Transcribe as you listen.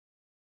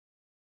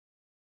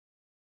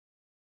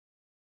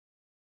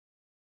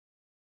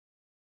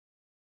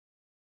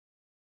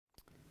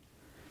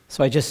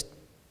So I just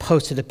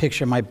posted a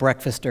picture of my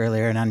breakfast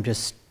earlier, and I'm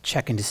just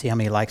checking to see how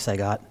many likes I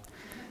got.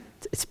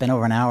 It's been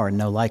over an hour and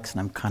no likes,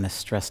 and I'm kind of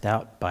stressed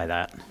out by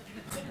that.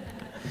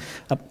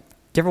 Do you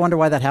ever wonder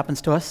why that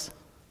happens to us?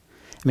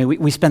 I mean,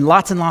 we spend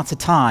lots and lots of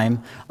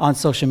time on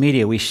social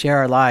media. We share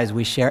our lives.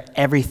 We share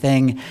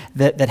everything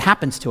that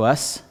happens to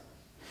us,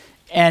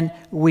 and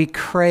we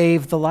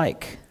crave the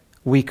like.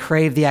 We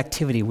crave the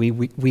activity.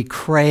 We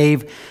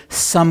crave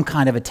some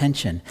kind of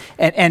attention.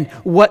 And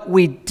what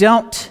we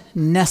don't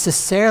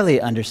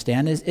necessarily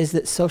understand is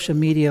that social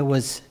media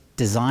was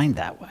designed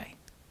that way.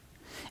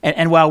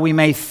 And while we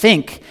may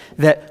think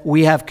that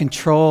we have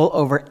control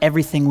over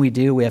everything we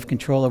do, we have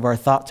control over our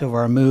thoughts,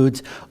 over our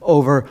moods,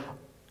 over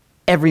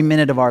every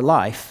minute of our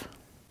life,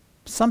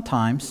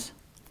 sometimes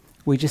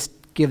we just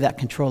give that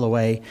control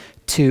away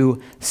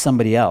to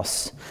somebody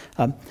else.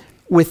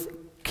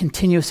 With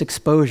continuous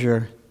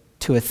exposure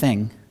to a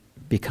thing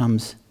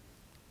becomes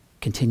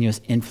continuous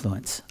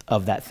influence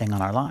of that thing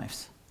on our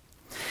lives.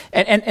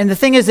 And the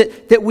thing is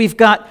that we've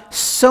got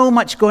so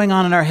much going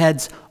on in our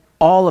heads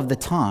all of the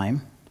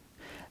time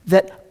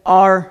that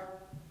our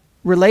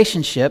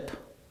relationship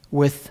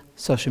with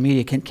social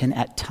media can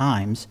at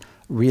times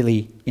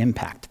really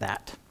impact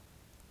that.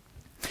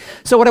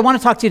 So what I want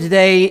to talk to you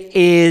today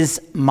is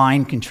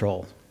mind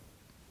control.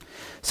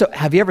 So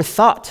have you ever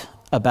thought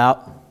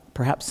about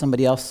perhaps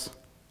somebody else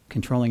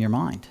controlling your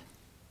mind?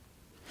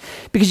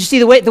 Because you see,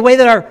 the way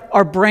that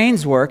our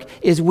brains work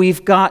is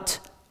we've got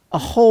a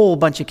whole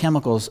bunch of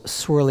chemicals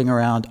swirling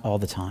around all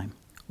the time.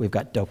 We've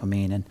got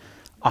dopamine and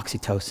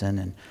oxytocin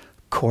and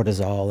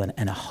cortisol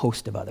and a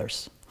host of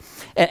others.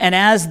 And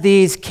as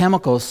these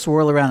chemicals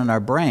swirl around in our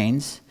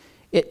brains,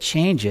 it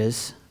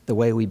changes the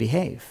way we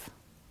behave.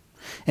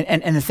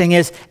 And the thing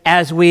is,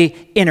 as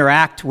we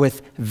interact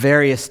with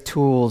various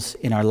tools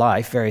in our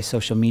life, various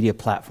social media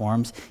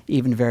platforms,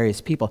 even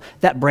various people,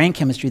 that brain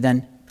chemistry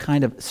then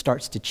kind of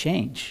starts to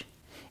change.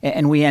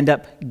 And we end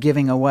up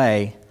giving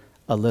away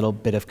a little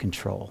bit of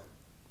control.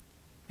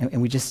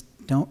 And we just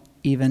don't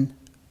even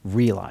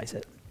realize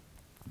it.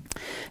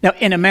 Now,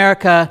 in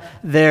America,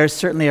 there's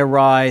certainly a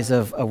rise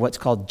of what's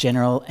called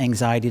general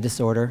anxiety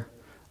disorder,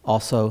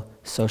 also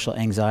social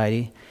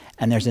anxiety,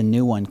 and there's a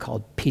new one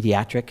called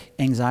pediatric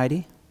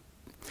anxiety,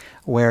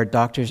 where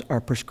doctors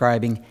are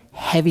prescribing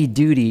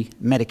heavy-duty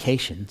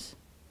medications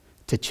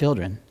to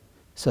children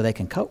so they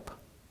can cope,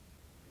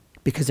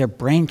 because their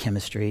brain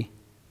chemistry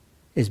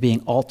is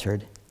being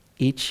altered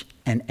each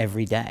and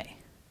every day,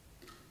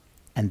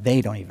 and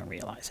they don't even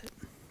realize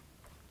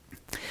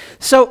it.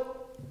 So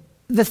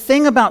the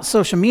thing about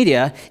social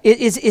media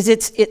is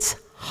it's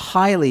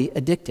highly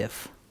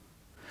addictive.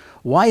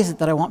 Why is it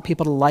that I want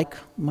people to like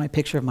my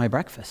picture of my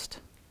breakfast?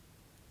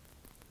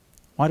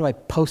 Why do I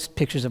post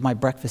pictures of my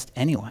breakfast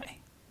anyway?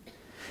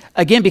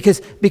 Again,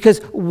 because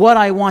what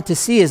I want to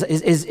see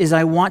is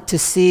I want to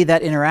see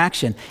that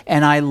interaction,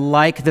 and I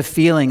like the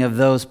feeling of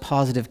those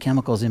positive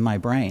chemicals in my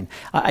brain.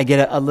 I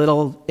get a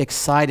little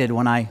excited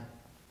when I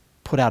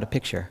put out a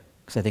picture,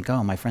 because I think,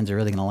 oh, my friends are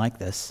really going to like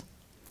this.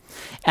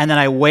 And then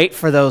I wait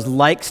for those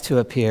likes to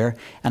appear,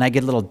 and I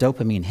get a little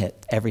dopamine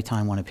hit every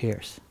time one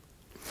appears.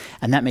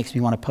 And that makes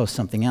me want to post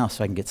something else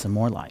so I can get some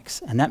more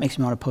likes. And that makes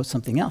me want to post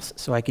something else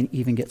so I can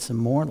even get some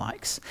more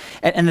likes.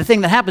 And the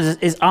thing that happens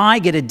is I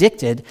get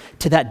addicted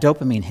to that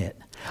dopamine hit.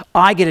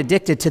 I get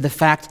addicted to the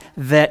fact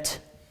that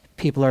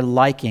people are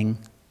liking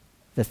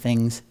the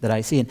things that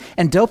I see.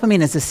 And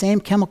dopamine is the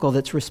same chemical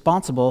that's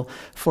responsible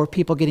for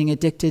people getting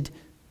addicted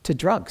to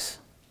drugs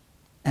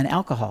and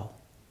alcohol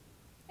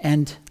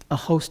and a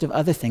host of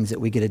other things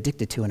that we get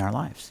addicted to in our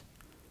lives.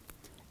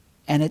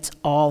 And it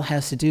all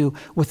has to do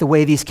with the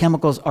way these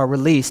chemicals are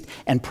released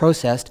and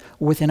processed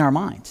within our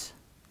minds.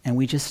 And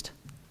we just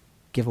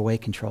give away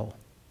control.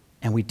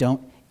 And we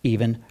don't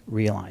even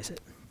realize it.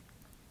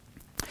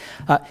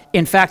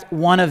 In fact,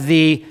 one of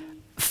the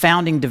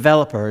founding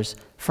developers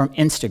from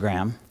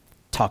Instagram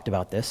talked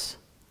about this.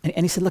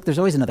 And he said, look, there's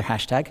always another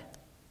hashtag.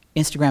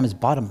 Instagram is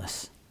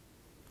bottomless.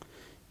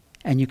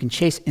 And you can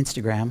chase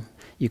Instagram.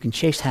 You can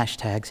chase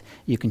hashtags.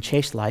 You can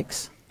chase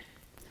likes.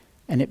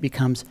 And it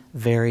becomes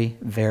very,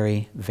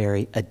 very,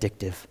 very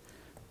addictive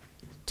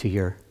to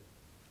your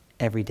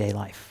everyday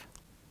life.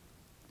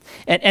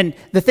 And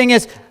the thing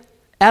is,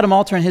 Adam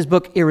Alter in his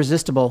book,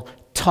 Irresistible,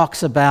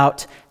 talks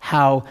about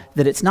how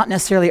that it's not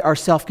necessarily our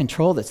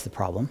self-control that's the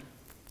problem.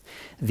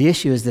 The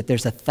issue is that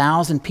there's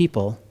 1,000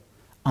 people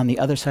on the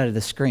other side of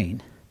the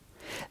screen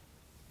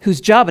whose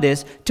job it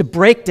is to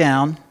break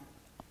down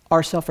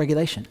our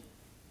self-regulation.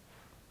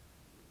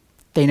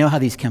 They know how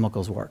these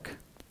chemicals work.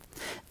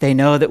 They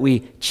know that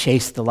we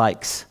chase the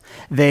likes.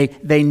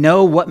 They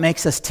know what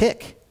makes us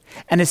tick.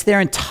 And it's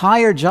their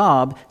entire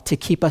job to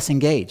keep us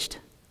engaged.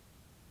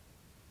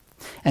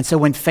 And so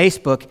when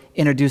Facebook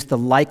introduced the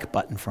like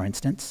button, for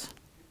instance,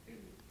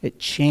 it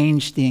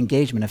changed the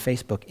engagement of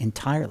Facebook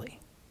entirely.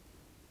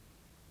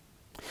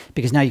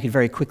 Because now you could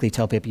very quickly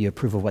tell people you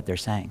approve of what they're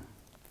saying.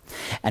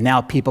 And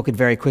now people could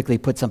very quickly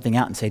put something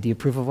out and say, do you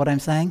approve of what I'm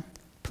saying?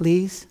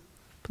 Please?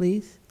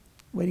 Please?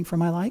 Waiting for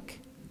my like?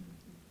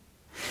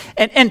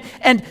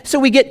 And so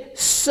we get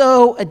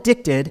so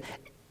addicted,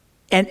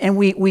 and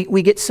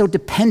we get so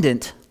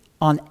dependent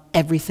on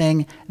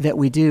everything that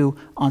we do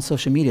on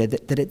social media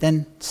that it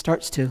then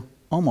starts to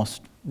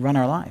almost run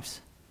our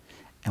lives,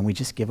 and we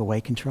just give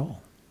away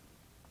control.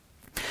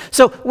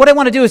 So what I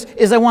want to do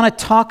is I want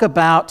to talk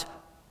about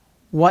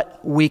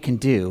what we can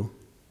do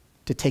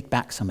to take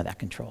back some of that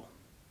control.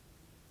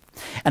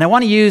 And I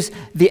want to use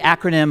the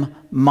acronym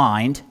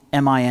MIND,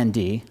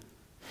 M-I-N-D,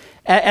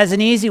 as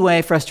an easy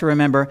way for us to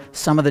remember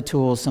some of the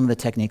tools, some of the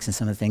techniques, and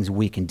some of the things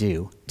we can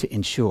do to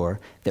ensure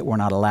that we're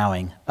not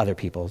allowing other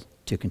people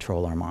to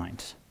control our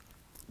minds.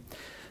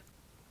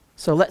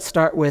 So let's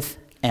start with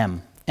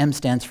M. M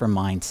stands for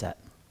mindset.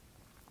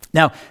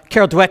 Now,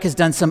 Carol Dweck has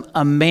done some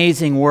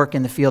amazing work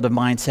in the field of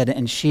mindset,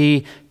 and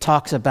she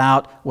talks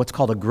about what's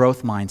called a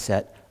growth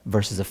mindset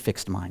versus a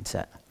fixed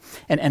mindset.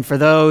 And for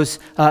those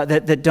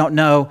that don't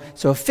know,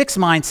 so a fixed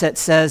mindset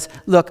says,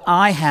 look,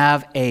 I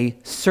have a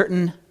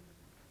certain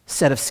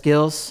set of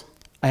skills,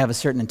 I have a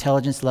certain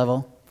intelligence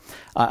level,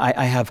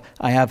 I have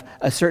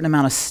a certain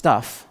amount of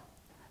stuff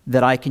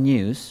that I can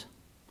use,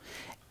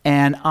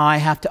 and I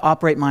have to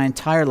operate my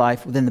entire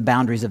life within the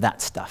boundaries of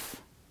that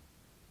stuff.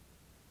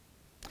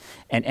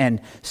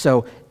 And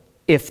so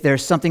if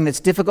there's something that's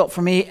difficult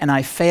for me and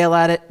I fail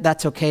at it,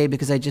 that's okay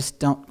because I just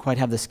don't quite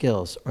have the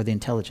skills or the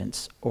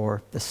intelligence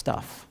or the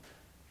stuff.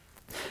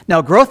 Now,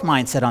 a growth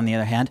mindset, on the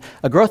other hand,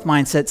 a growth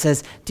mindset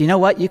says, do you know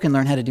what? You can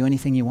learn how to do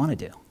anything you want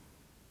to do.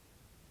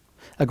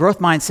 A growth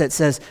mindset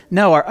says,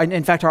 no,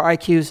 in fact, our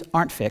IQs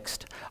aren't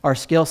fixed. Our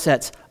skill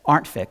sets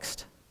aren't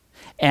fixed.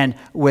 And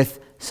with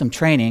some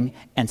training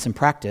and some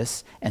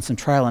practice and some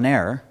trial and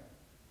error,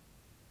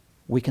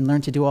 we can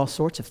learn to do all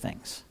sorts of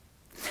things.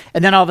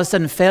 And then all of a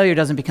sudden, failure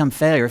doesn't become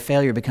failure.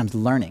 Failure becomes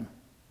learning.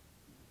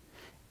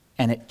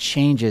 And it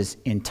changes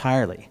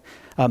entirely.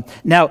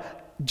 Now,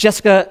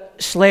 Jessica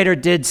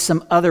Schlatter did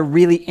some other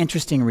really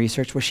interesting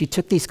research where she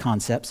took these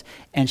concepts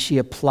and she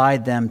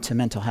applied them to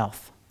mental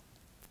health.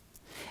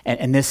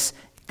 And this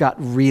got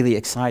really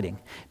exciting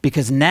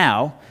because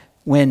now,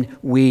 when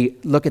we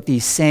look at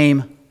these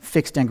same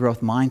fixed and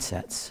growth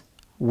mindsets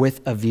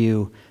with a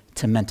view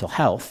to mental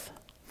health,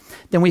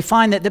 then we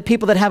find that the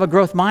people that have a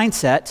growth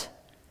mindset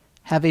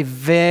have a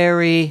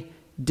very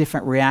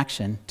different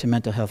reaction to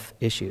mental health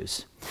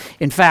issues.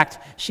 In fact,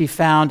 she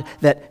found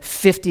that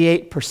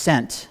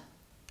 58%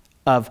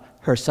 of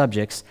her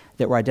subjects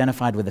that were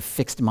identified with a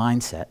fixed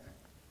mindset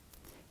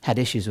had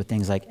issues with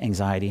things like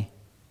anxiety,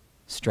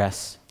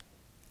 stress,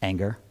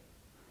 anger,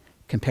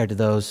 compared to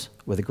those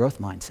with a growth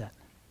mindset.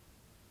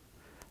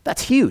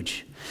 That's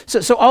huge.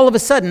 So all of a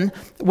sudden,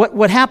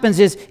 what happens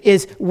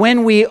is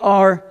when we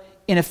are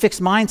in a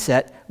fixed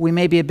mindset, we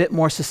may be a bit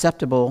more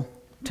susceptible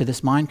to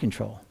this mind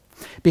control.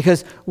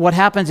 Because what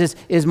happens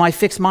is my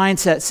fixed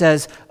mindset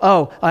says,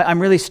 oh,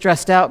 I'm really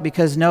stressed out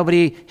because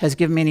nobody has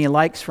given me any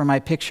likes for my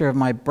picture of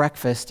my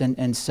breakfast,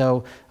 and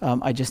so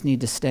I just need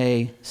to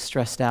stay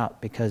stressed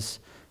out because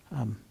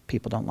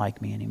people don't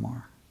like me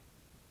anymore.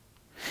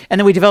 And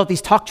then we develop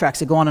these talk tracks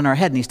that go on in our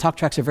head, and these talk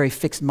tracks are very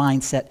fixed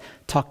mindset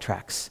talk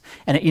tracks.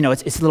 And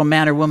it's a little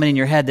man or woman in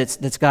your head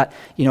that's got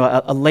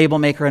a label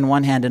maker in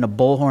one hand and a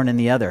bullhorn in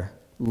the other,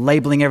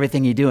 labeling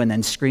everything you do and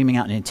then screaming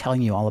out and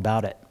telling you all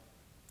about it.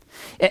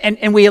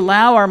 And we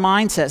allow our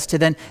mindsets to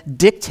then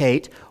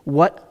dictate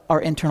what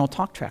our internal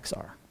talk tracks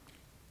are.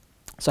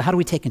 So how do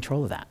we take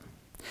control of that?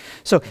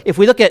 So if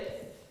we look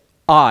at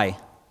I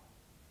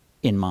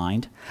in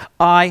mind,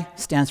 I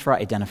stands for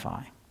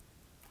identify.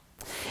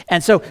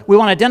 And so we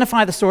want to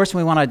identify the source and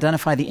we want to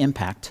identify the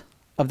impact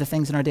of the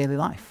things in our daily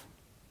life.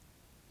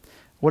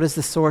 What is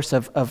the source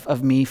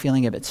of me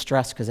feeling a bit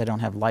stressed because I don't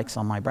have likes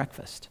on my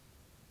breakfast?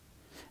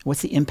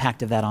 What's the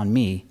impact of that on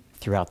me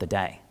throughout the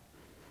day?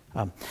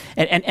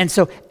 And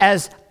so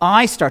as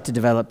I start to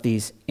develop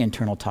these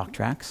internal talk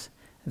tracks,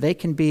 they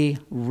can be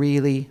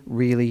really,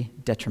 really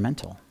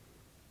detrimental.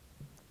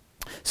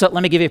 So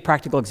let me give you a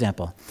practical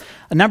example.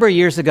 A number of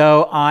years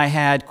ago, I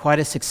had quite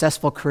a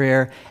successful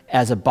career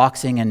as a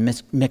boxing and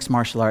mixed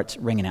martial arts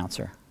ring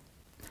announcer.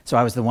 So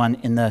I was the one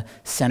in the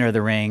center of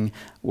the ring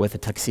with a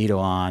tuxedo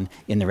on,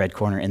 in the red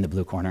corner, in the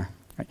blue corner.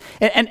 Right?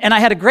 And I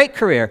had a great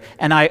career,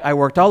 and I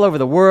worked all over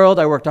the world.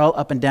 I worked all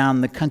up and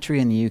down the country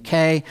in the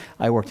UK.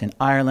 I worked in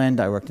Ireland.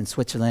 I worked in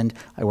Switzerland.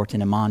 I worked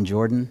in Amman,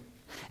 Jordan.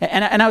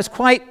 And I was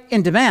quite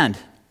in demand,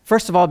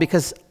 first of all,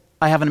 because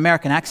I have an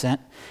American accent,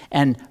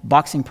 and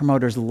boxing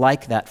promoters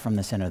like that from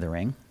the center of the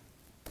ring.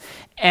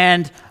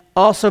 And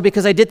also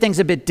because I did things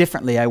a bit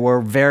differently. I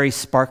wore very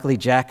sparkly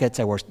jackets.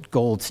 I wore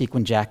gold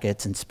sequin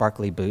jackets and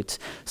sparkly boots,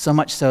 so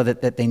much so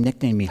that they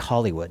nicknamed me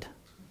Hollywood.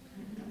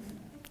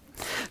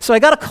 So I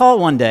got a call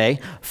one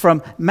day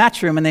from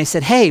Matchroom, and they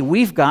said, hey,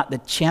 we've got the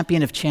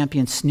Champion of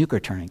Champions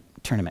snooker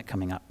tournament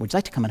coming up. Would you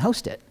like to come and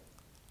host it?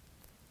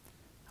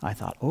 I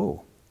thought,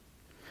 oh,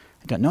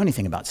 I don't know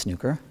anything about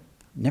snooker.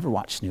 Never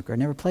watched snooker,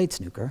 never played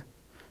snooker.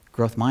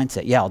 Growth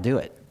mindset, yeah, I'll do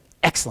it.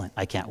 Excellent,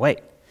 I can't wait.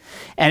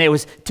 And it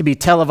was to be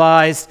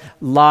televised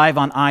live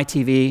on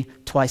ITV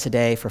twice a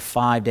day for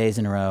 5 days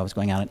in a row. It was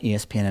going out on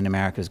ESPN in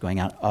America. It was going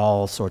out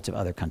all sorts of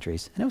other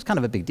countries. And it was kind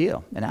of a big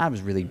deal. And I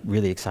was really,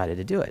 really excited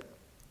to do it.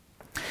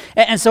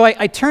 And so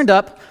I turned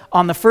up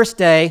on the first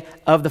day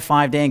of the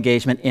 5-day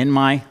engagement in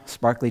my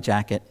sparkly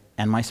jacket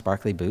and my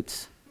sparkly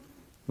boots,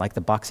 like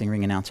the boxing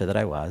ring announcer that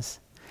I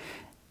was.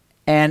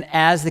 And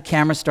as the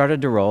camera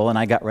started to roll and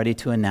I got ready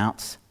to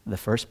announce the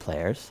first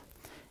players,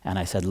 and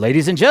I said,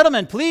 "Ladies and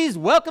gentlemen, please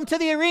welcome to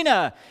the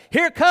arena.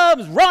 Here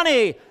comes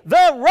Ronnie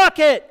the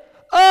Rocket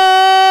O'Sullivan."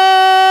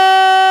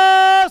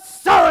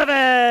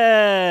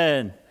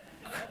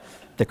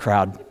 The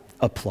crowd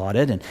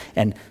applauded,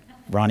 and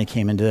Ronnie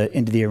came into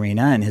the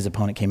arena, and his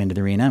opponent came into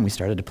the arena, and we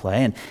started to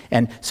play.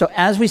 And so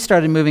as we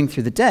started moving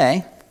through the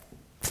day,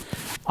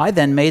 I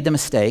then made the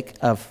mistake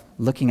of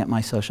looking at my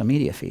social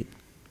media feed.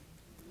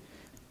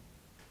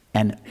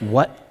 And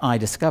what I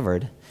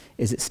discovered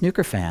is that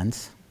snooker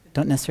fans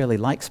don't necessarily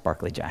like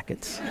sparkly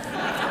jackets.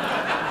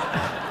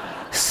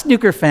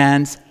 Snooker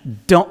fans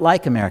don't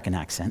like American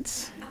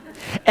accents.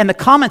 And the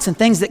comments and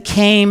things that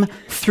came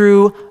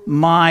through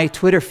my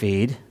Twitter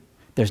feed,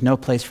 "There's no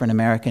place for an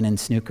American in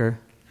snooker.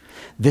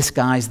 This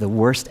guy's the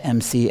worst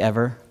MC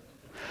ever.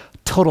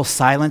 Total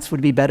silence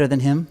would be better than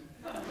him."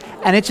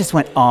 And it just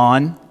went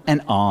on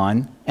and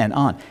on and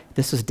on.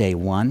 This was day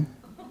 1,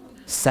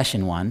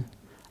 session 1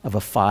 of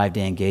a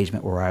 5-day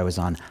engagement where I was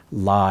on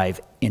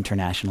live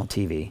international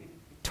TV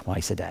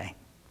twice a day.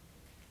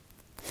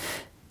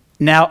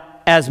 Now,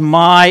 as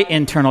my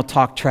internal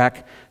talk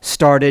track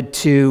started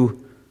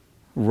to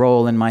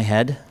roll in my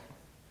head,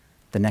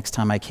 the next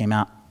time I came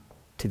out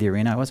to the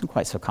arena, I wasn't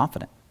quite so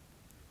confident.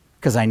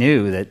 Because I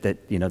knew that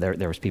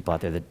there was people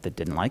out there that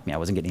didn't like me. I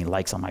wasn't getting any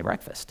likes on my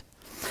breakfast.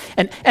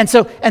 And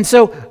so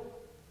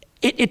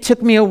it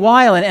took me a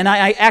while, and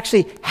I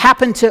actually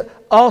happened to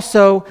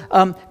also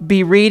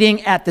be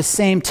reading at the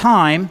same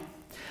time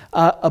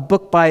a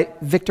book by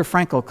Viktor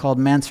Frankl called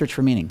Man's Search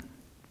for Meaning.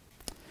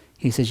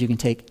 He says you can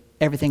take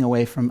everything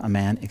away from a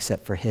man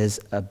except for his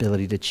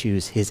ability to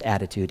choose his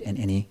attitude in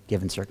any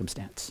given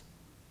circumstance.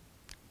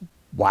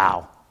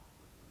 Wow.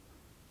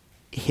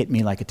 It hit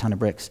me like a ton of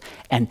bricks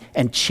and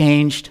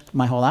changed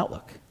my whole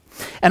outlook.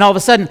 And all of a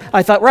sudden,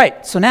 I thought,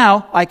 right, so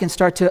now I can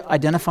start to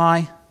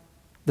identify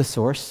the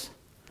source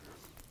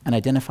and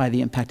identify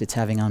the impact it's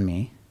having on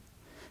me.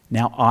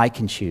 Now I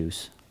can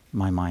choose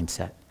my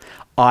mindset.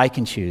 I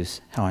can choose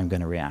how I'm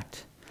going to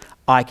react.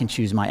 I can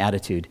choose my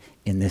attitude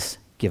in this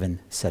given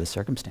set of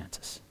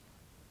circumstances.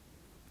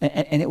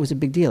 And it was a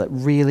big deal. It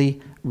really,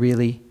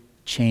 really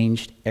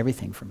changed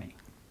everything for me.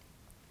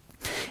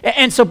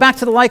 And so back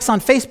to the likes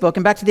on Facebook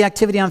and back to the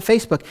activity on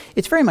Facebook,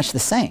 it's very much the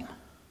same.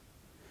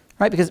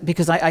 Right?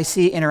 Because I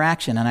see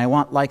interaction and I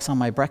want likes on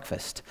my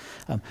breakfast.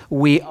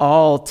 We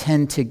all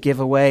tend to give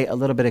away a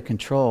little bit of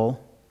control,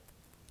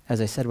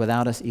 as I said,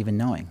 without us even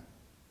knowing.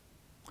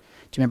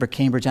 Do you remember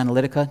Cambridge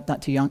Analytica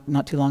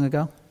not too long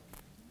ago?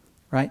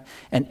 Right?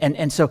 And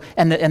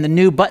the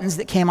new buttons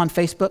that came on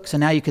Facebook, so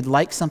now you could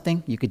like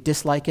something, you could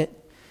dislike it,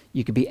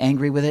 you could be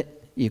angry with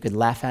it, you could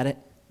laugh at it,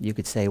 you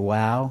could say,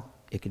 wow,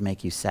 it could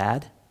make you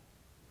sad.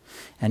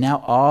 And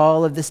now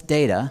all of this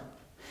data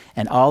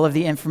and all of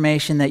the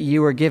information that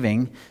you are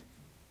giving,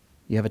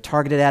 you have a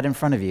targeted ad in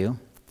front of you,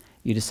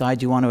 you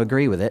decide you want to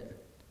agree with it,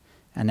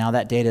 and now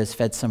that data is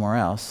fed somewhere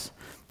else,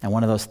 and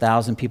one of those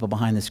 1,000 people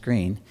behind the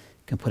screen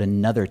can put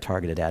another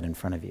targeted ad in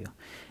front of you,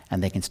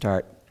 and they can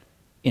start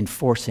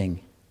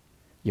enforcing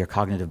your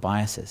cognitive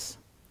biases.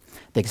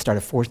 They can start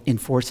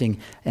enforcing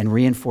and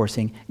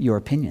reinforcing your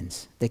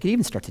opinions. They could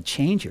even start to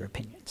change your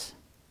opinions.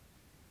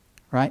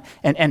 Right?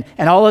 And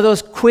all of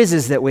those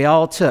quizzes that we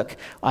all took,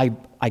 I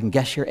can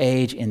guess your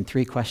age in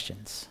 3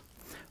 questions.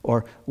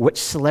 Or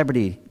which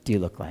celebrity do you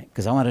look like?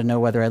 Because I wanted to know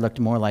whether I looked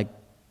more like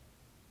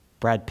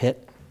Brad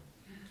Pitt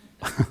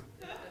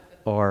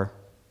or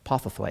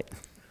Postlethwaite.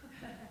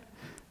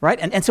 Right?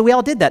 And so we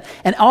all did that.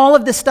 And all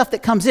of this stuff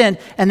that comes in,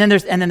 and then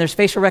there's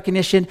facial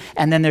recognition,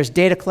 and then there's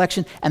data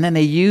collection, and then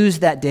they use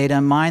that data,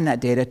 mine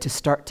that data to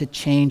start to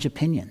change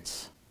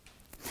opinions.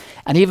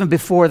 And even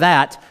before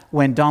that,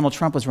 when Donald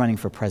Trump was running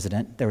for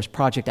president, there was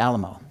Project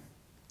Alamo.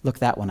 Look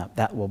that one up.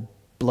 That will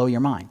blow your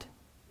mind.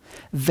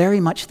 Very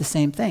much the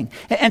same thing.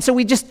 And so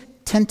we just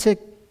tend to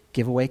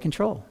give away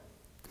control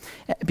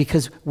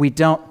because we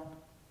don't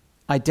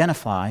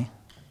identify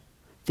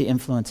the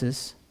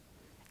influences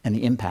and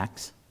the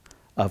impacts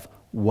of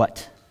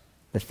what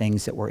the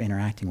things that we're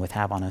interacting with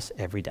have on us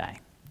every day.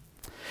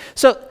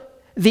 So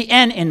the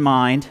N in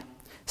mind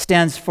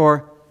stands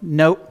for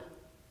note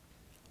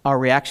our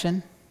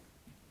reaction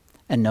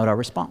and note our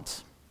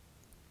response.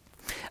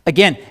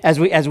 Again, as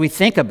we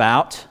think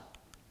about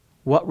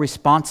what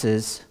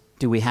responses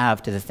do we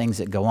have to the things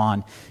that go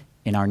on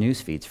in our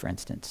news feeds, for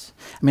instance.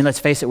 I mean, let's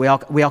face it, we all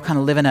kind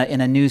of live in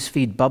a news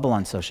feed bubble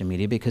on social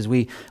media because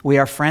we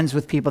are friends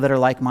with people that are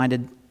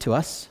like-minded to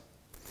us.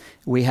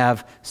 We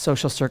have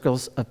social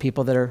circles of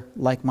people that are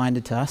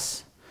like-minded to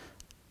us.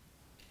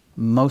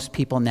 Most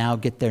people now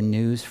get their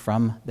news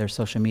from their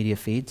social media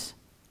feeds.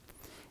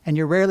 And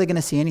you're rarely going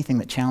to see anything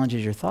that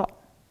challenges your thought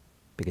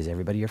because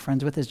everybody you're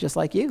friends with is just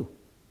like you.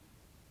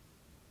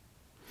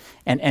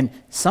 And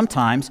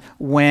sometimes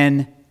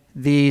when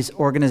these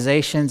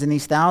organizations and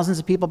these thousands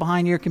of people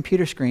behind your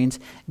computer screens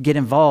get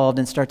involved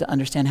and start to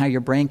understand how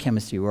your brain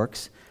chemistry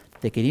works,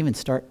 they could even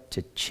start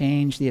to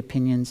change the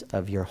opinions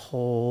of your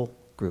whole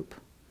group.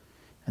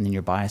 And then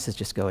your biases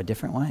just go a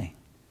different way.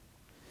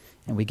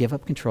 And we give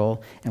up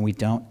control, and we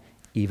don't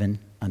even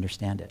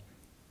understand it.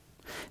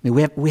 I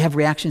mean, we have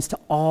reactions to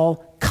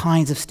all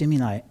kinds of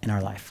stimuli in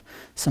our life.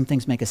 Some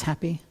things make us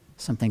happy.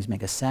 Some things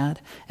make us sad.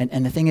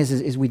 And the thing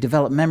is we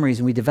develop memories,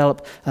 and we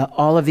develop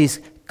all of these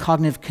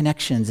cognitive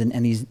connections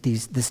and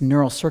this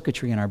neural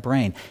circuitry in our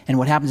brain. And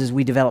what happens is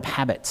we develop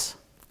habits.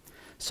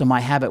 So my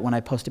habit when I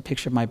post a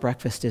picture of my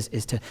breakfast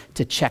is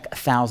to check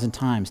 1,000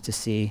 times to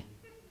see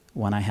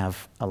when I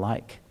have a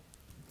like.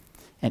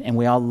 And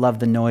we all love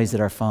the noise that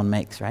our phone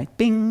makes, right?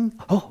 Bing!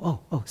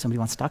 Oh, somebody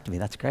wants to talk to me.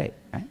 That's great,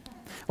 right?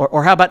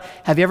 Or how about,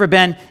 have you ever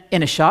been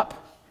in a shop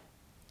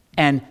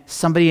and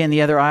somebody in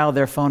the other aisle,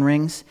 their phone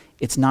rings?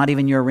 It's not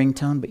even your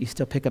ringtone, but you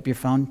still pick up your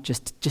phone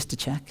just to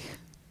check,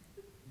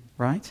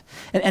 right?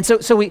 And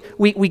so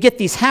we get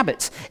these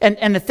habits.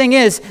 And the thing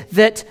is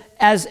that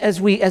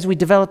as we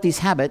develop these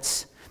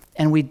habits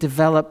and we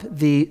develop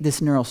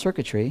this neural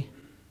circuitry,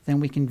 then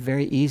we can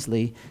very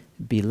easily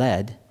be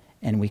led,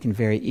 and we can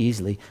very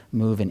easily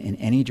move in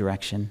any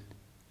direction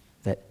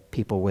that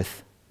people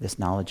with this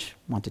knowledge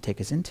want to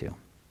take us into.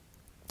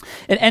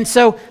 And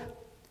so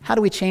how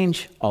do we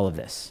change all of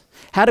this?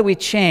 How do we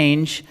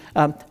change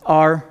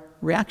our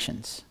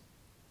reactions?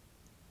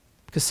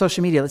 Because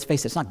social media, let's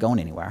face it, it's not going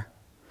anywhere.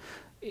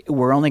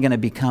 We're only going to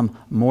become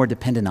more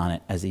dependent on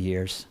it as the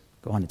years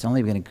go on. It's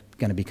only going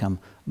to become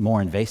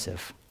more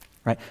invasive,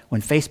 right?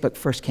 When Facebook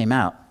first came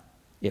out,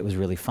 it was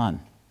really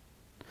fun.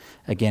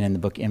 Again, in the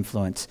book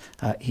Influence,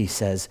 he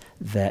says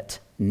that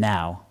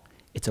now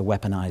it's a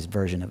weaponized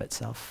version of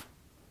itself.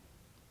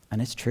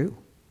 And it's true.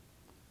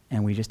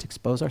 And we just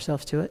expose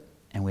ourselves to it,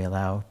 and we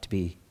allow to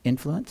be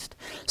influenced.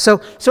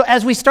 So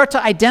as we start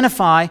to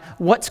identify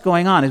what's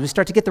going on, as we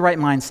start to get the right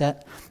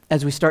mindset,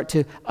 as we start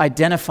to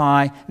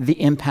identify the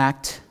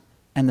impact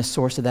and the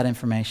source of that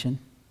information,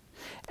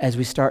 as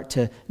we start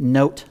to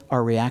note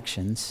our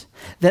reactions,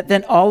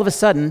 then all of a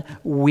sudden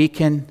we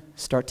can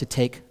start to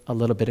take a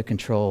little bit of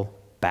control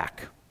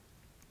back.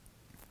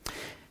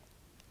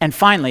 And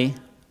finally,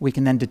 we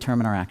can then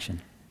determine our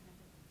action.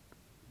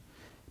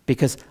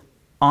 Because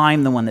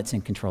I'm the one that's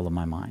in control of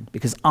my mind.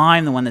 Because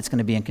I'm the one that's going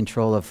to be in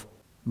control of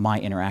my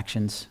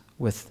interactions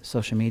with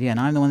social media, and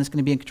I'm the one that's going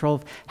to be in control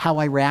of how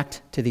I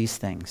react to these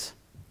things.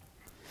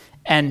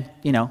 And,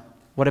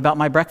 what about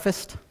my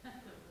breakfast?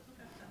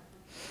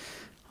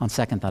 On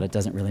second thought, it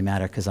doesn't really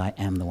matter because I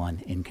am the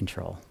one in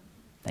control.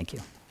 Thank you.